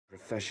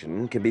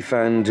Profession can be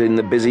found in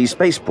the busy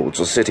spaceports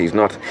or cities,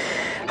 not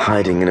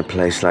hiding in a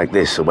place like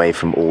this, away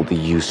from all the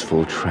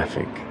useful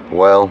traffic.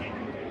 Well?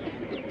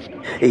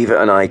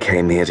 Eva and I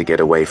came here to get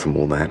away from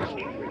all that.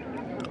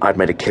 I'd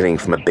made a killing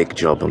from a big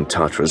job on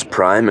Tartarus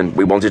Prime, and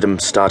we wanted to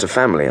start a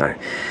family. I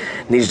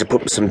needed to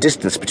put some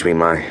distance between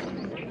my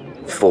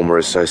former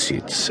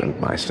associates and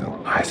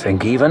myself. I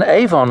think even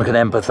Avon can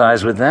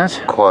empathize with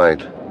that.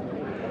 Quite.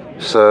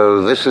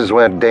 So this is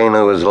where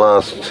Dana was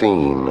last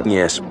seen?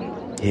 Yes.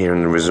 Here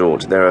in the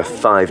resort, there are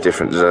 5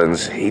 different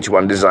zones, each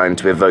one designed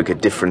to evoke a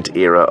different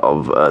era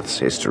of Earth's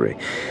history.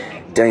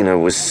 Dana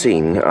was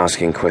seen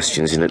asking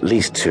questions in at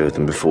least 2 of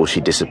them before she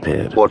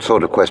disappeared. What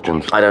sort of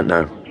questions? I don't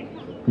know.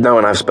 No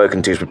one I've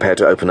spoken to is prepared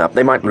to open up.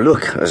 They might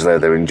look as though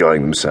they're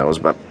enjoying themselves,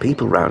 but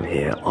people around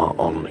here are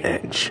on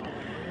edge.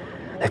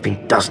 There have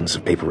been dozens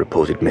of people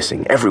reported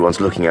missing. Everyone's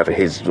looking over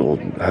his or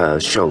her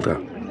shoulder.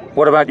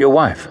 What about your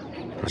wife?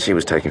 She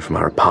was taken from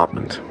our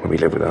apartment when we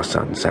lived with our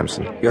son,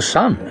 Samson. Your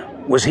son?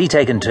 Was he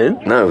taken too?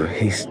 No,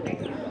 he's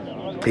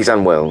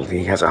unwell.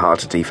 He has a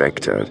heart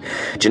defect, a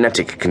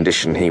genetic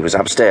condition. He was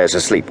upstairs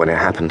asleep when it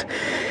happened.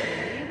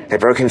 They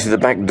broke into the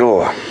back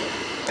door.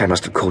 They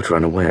must have caught her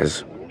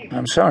unawares.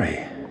 I'm sorry.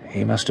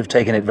 He must have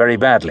taken it very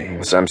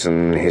badly.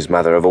 Samson and his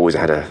mother have always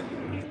had a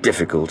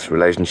difficult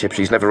relationship.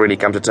 She's never really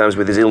come to terms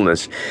with his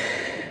illness.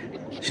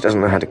 She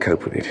doesn't know how to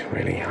cope with it,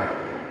 really.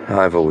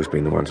 I've always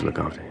been the one to look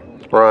after him.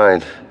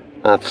 Right.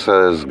 That's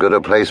as good a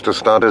place to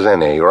start as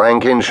any.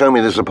 Rankin, show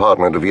me this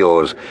apartment of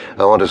yours.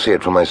 I want to see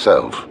it for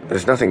myself.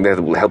 There's nothing there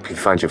that will help you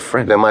find your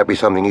friend. There might be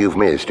something you've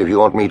missed. If you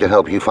want me to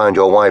help you find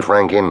your wife,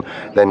 Rankin,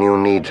 then you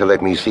need to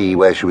let me see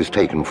where she was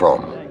taken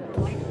from.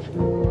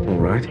 All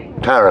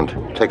right. Tarrant,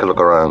 take a look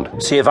around.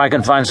 See if I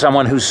can find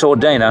someone who saw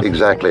Dana.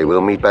 Exactly.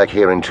 We'll meet back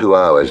here in 2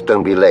 hours.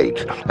 Don't be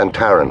late. And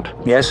Tarrant.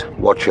 Yes?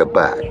 Watch your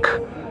back.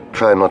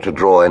 Try not to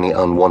draw any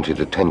unwanted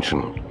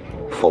attention.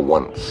 For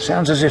once.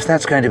 Sounds as if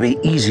that's going to be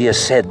easier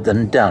said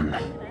than done.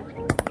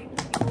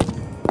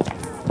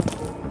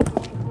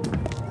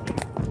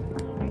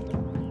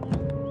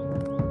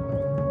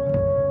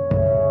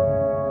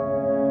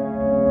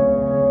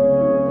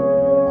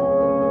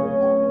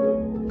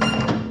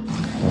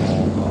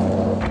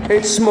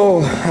 It's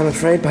small, I'm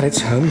afraid, but it's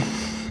home.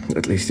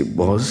 At least it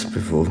was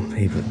before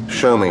Eva.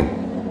 Show me.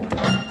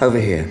 Over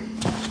here.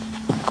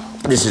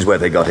 This is where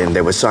they got in.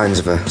 There were signs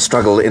of a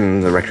struggle in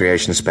the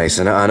recreation space,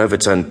 and an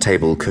overturned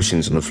table,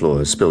 cushions on the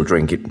floor, a spilled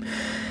drink.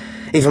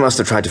 Eva must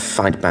have tried to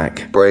fight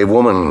back. Brave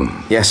woman.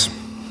 Yes.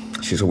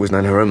 She's always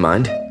known her own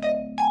mind.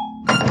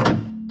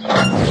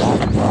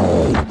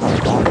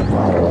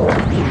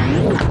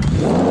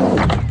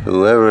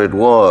 Whoever it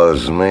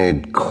was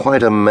made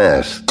quite a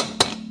mess.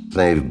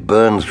 They've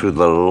burned through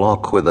the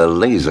lock with a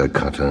laser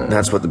cutter.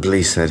 That's what the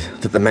police said,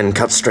 that the men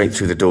cut straight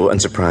through the door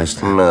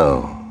unsurprised.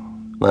 No.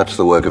 That's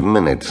the work of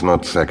minutes,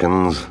 not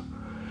seconds.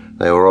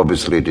 They were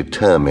obviously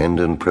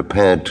determined and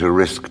prepared to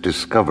risk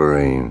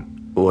discovery.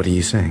 What are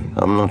you saying?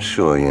 I'm not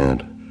sure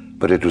yet,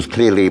 but it was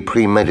clearly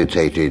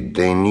premeditated.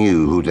 They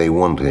knew who they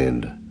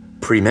wanted.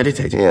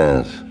 Premeditated?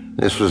 Yes.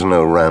 This was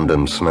no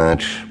random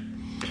snatch.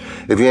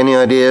 Have you any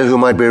idea who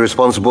might be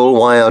responsible?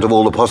 Why, out of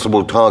all the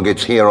possible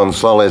targets here on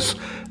Solace,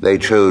 they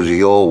chose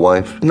your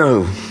wife?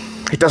 No.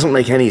 It doesn't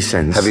make any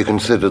sense. Have you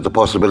considered the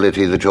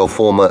possibility that your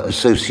former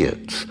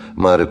associates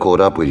might have caught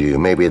up with you?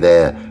 Maybe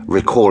they're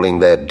recalling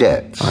their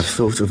debts. I've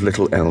thought of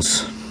little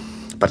else.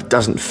 But it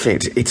doesn't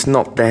fit. It's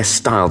not their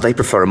style. They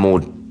prefer a more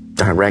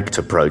direct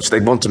approach.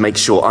 They want to make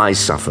sure I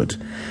suffered.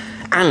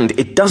 And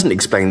it doesn't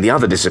explain the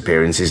other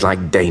disappearances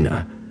like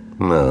Dana.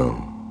 No,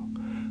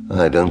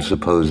 I don't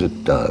suppose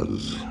it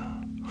does.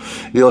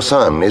 Your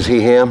son, is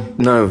he here?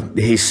 No,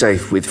 he's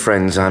safe with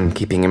friends. I'm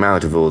keeping him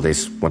out of all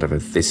this, whatever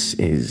this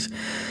is.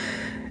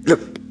 Look,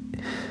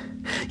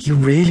 you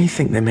really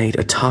think they made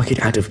a target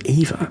out of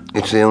Eva?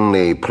 It's the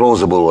only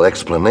plausible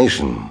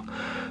explanation.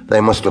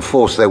 They must have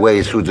forced their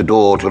way through the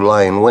door to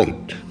lie in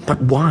wait. But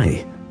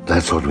why?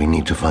 That's what we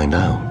need to find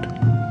out.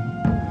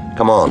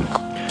 Come on,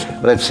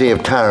 let's see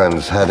if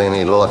Tarrant's had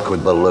any luck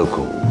with the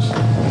locals.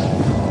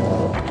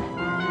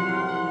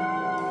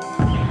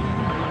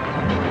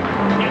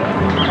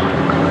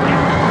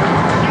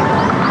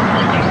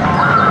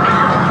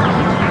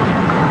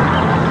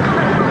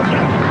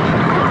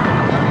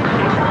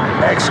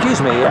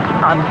 Excuse me,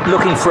 I'm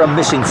looking for a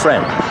missing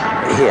friend.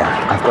 Here,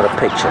 I've got a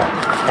picture.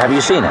 Have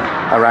you seen her?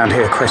 Around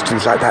here,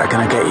 questions like that are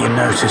going to get you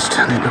noticed,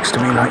 and it looks to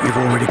me like you've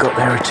already got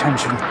their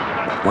attention.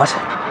 What?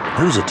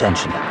 Whose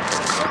attention?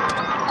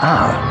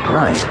 Ah,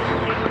 right.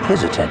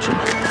 His attention.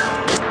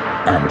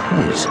 And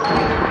his.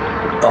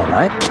 All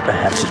right,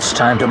 perhaps it's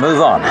time to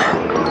move on.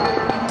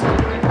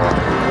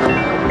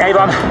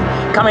 Avon!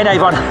 Come in,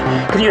 Avon!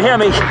 Can you hear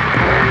me?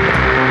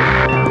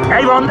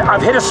 Avon,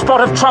 I've hit a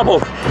spot of trouble.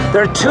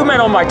 There are 2 men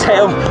on my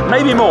tail,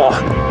 maybe more.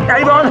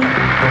 Avon!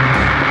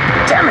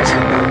 Damn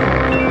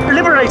it!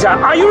 Liberator,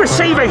 are you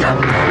receiving?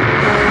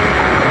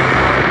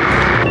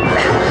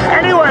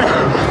 Anyone,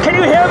 can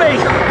you hear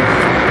me?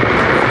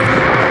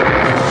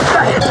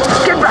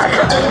 Get back!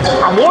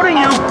 I'm warning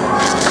you!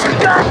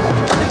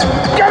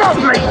 Get off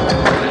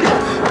me!